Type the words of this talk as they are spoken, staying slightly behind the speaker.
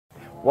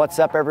What's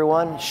up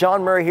everyone?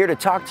 Sean Murray here to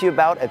talk to you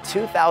about a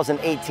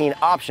 2018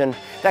 option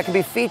that can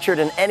be featured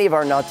in any of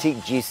our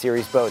Nautique G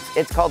Series boats.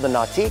 It's called the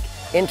Nautique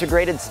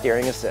Integrated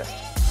Steering Assist.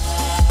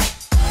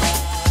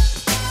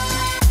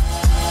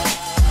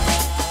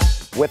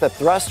 With a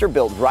thruster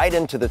built right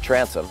into the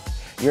transom,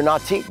 your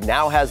Nautique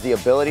now has the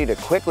ability to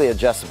quickly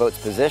adjust the boat's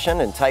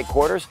position in tight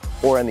quarters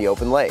or in the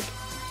open lake.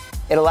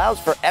 It allows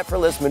for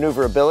effortless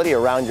maneuverability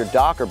around your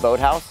dock or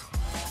boathouse,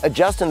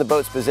 adjusting the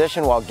boat's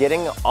position while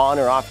getting on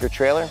or off your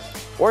trailer,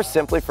 or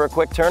simply for a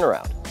quick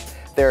turnaround.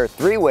 There are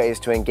 3 ways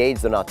to engage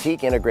the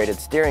Nautique Integrated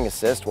Steering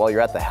Assist while you're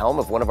at the helm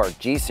of one of our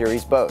G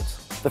Series boats.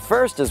 The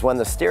first is when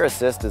the Steer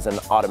Assist is in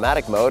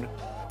automatic mode,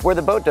 where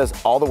the boat does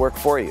all the work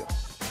for you.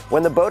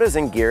 When the boat is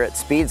in gear at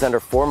speeds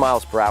under 4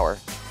 miles per hour,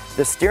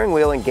 the steering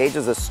wheel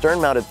engages a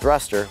stern-mounted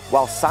thruster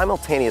while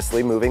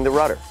simultaneously moving the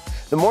rudder.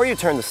 The more you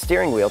turn the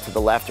steering wheel to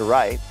the left or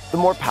right, the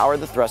more power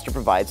the thruster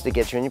provides to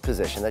get you in your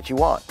position that you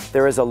want.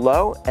 There is a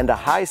low and a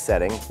high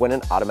setting when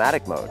in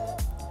automatic mode,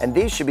 and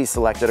these should be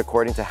selected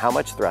according to how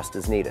much thrust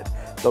is needed.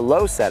 The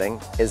low setting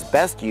is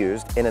best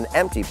used in an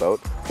empty boat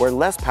where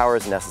less power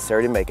is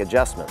necessary to make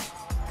adjustments,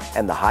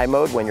 and the high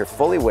mode when you're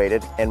fully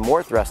weighted and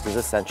more thrust is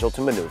essential to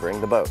maneuvering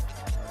the boat.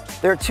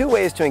 There are 2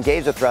 ways to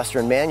engage the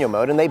thruster in manual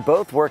mode, and they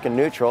both work in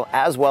neutral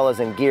as well as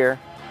in gear,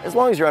 as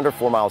long as you're under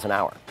 4 miles an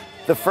hour.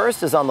 The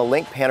first is on the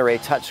Link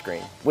Panerai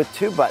touchscreen with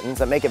 2 buttons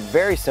that make it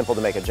very simple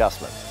to make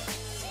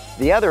adjustments.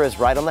 The other is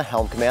right on the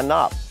helm command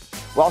knob.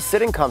 While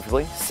sitting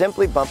comfortably,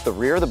 simply bump the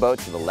rear of the boat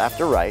to the left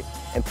or right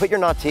and put your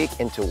Nautique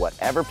into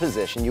whatever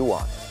position you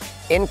want.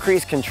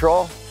 Increased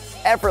control,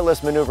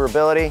 effortless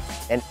maneuverability,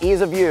 and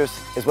ease of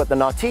use is what the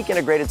Nautique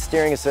Integrated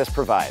Steering Assist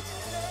provides.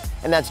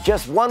 And that's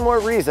just one more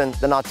reason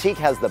the Nautique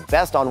has the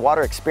best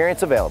on-water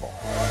experience available.